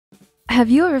Have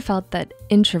you ever felt that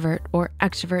introvert or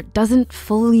extrovert doesn't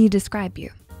fully describe you?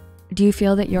 Do you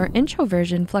feel that your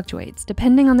introversion fluctuates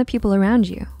depending on the people around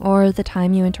you or the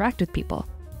time you interact with people?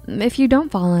 If you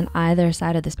don't fall on either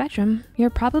side of the spectrum, you're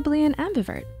probably an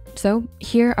ambivert. So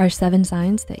here are 7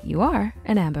 signs that you are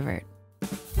an ambivert.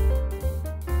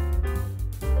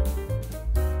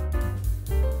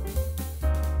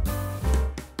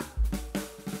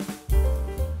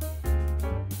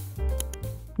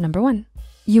 Number 1,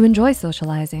 you enjoy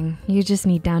socializing, you just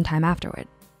need downtime afterward.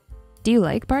 Do you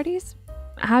like parties?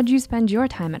 How'd you spend your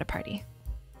time at a party?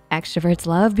 Extroverts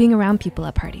love being around people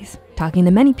at parties, talking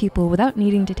to many people without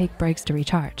needing to take breaks to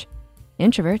recharge.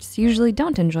 Introverts usually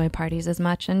don't enjoy parties as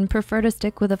much and prefer to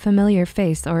stick with a familiar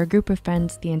face or a group of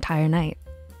friends the entire night.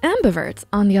 Ambiverts,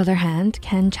 on the other hand,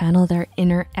 can channel their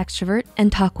inner extrovert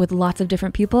and talk with lots of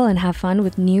different people and have fun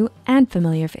with new and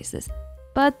familiar faces.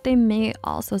 But they may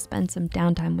also spend some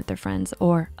downtime with their friends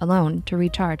or alone to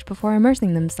recharge before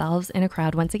immersing themselves in a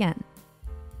crowd once again.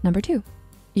 Number 2,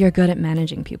 you're good at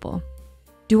managing people.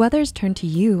 Do others turn to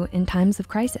you in times of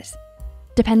crisis?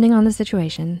 Depending on the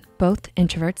situation, both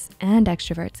introverts and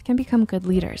extroverts can become good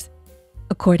leaders.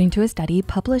 According to a study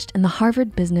published in the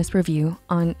Harvard Business Review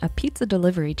on a pizza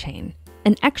delivery chain,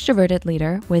 an extroverted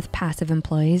leader with passive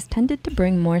employees tended to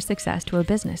bring more success to a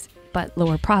business, but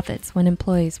lower profits when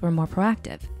employees were more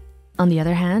proactive. On the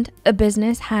other hand, a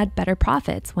business had better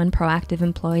profits when proactive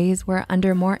employees were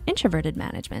under more introverted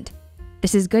management.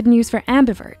 This is good news for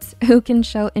ambiverts who can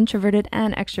show introverted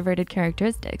and extroverted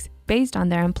characteristics based on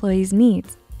their employees'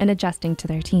 needs and adjusting to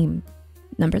their team.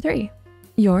 Number 3,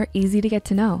 you're easy to get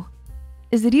to know.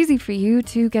 Is it easy for you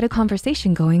to get a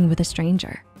conversation going with a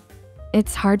stranger?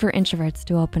 It's hard for introverts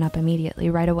to open up immediately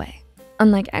right away,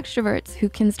 unlike extroverts who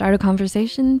can start a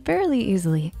conversation fairly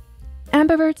easily.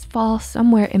 Ambiverts fall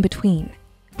somewhere in between.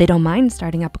 They don't mind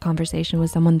starting up a conversation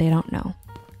with someone they don't know,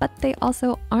 but they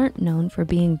also aren't known for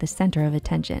being the center of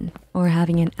attention or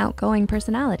having an outgoing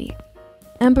personality.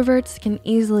 Ambiverts can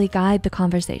easily guide the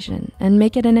conversation and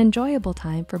make it an enjoyable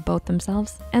time for both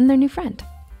themselves and their new friend.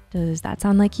 Does that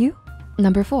sound like you?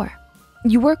 Number 4,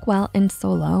 you work well in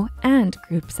solo and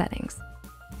group settings.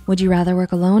 Would you rather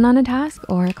work alone on a task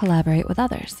or collaborate with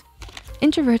others?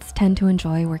 Introverts tend to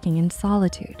enjoy working in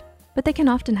solitude, but they can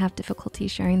often have difficulty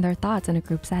sharing their thoughts in a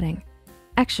group setting.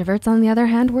 Extroverts, on the other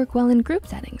hand, work well in group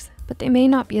settings, but they may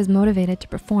not be as motivated to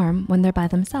perform when they're by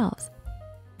themselves.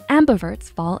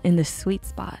 Ambiverts fall in the sweet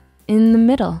spot, in the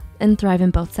middle, and thrive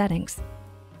in both settings.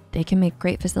 They can make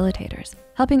great facilitators,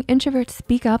 helping introverts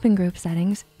speak up in group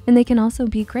settings, and they can also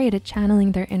be great at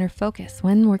channeling their inner focus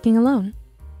when working alone.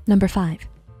 Number 5,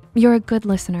 you're a good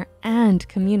listener and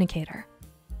communicator.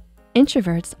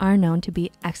 Introverts are known to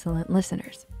be excellent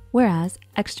listeners, whereas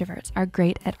extroverts are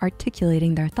great at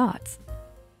articulating their thoughts.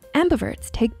 Ambiverts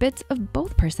take bits of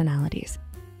both personalities.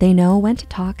 They know when to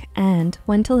talk and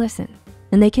when to listen,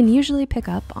 and they can usually pick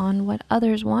up on what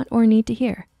others want or need to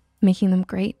hear, making them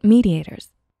great mediators.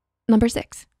 Number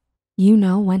 6, you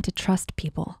know when to trust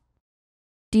people.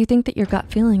 Do you think that your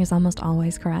gut feeling is almost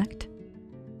always correct?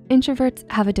 Introverts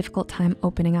have a difficult time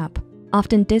opening up,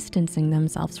 often distancing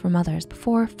themselves from others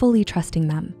before fully trusting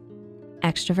them.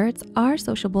 Extroverts are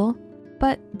sociable,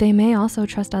 but they may also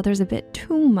trust others a bit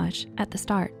too much at the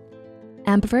start.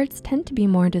 Ambiverts tend to be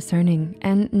more discerning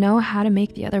and know how to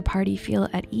make the other party feel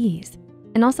at ease,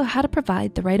 and also how to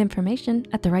provide the right information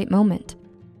at the right moment.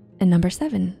 And number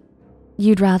 7,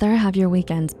 you'd rather have your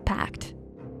weekends packed.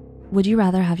 Would you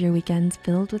rather have your weekends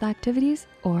filled with activities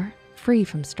or free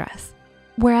from stress?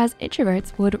 Whereas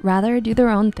introverts would rather do their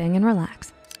own thing and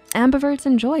relax. Ambiverts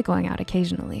enjoy going out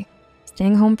occasionally.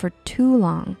 Staying home for too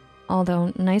long,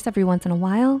 although nice every once in a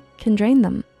while, can drain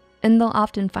them, and they'll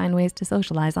often find ways to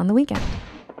socialize on the weekend.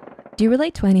 Do you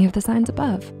relate to any of the signs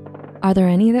above? Are there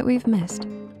any that we've missed?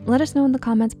 Let us know in the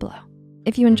comments below.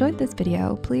 If you enjoyed this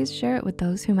video, please share it with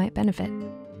those who might benefit.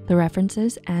 The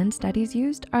references and studies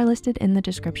used are listed in the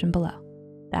description below.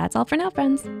 That's all for now,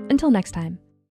 friends. Until next time.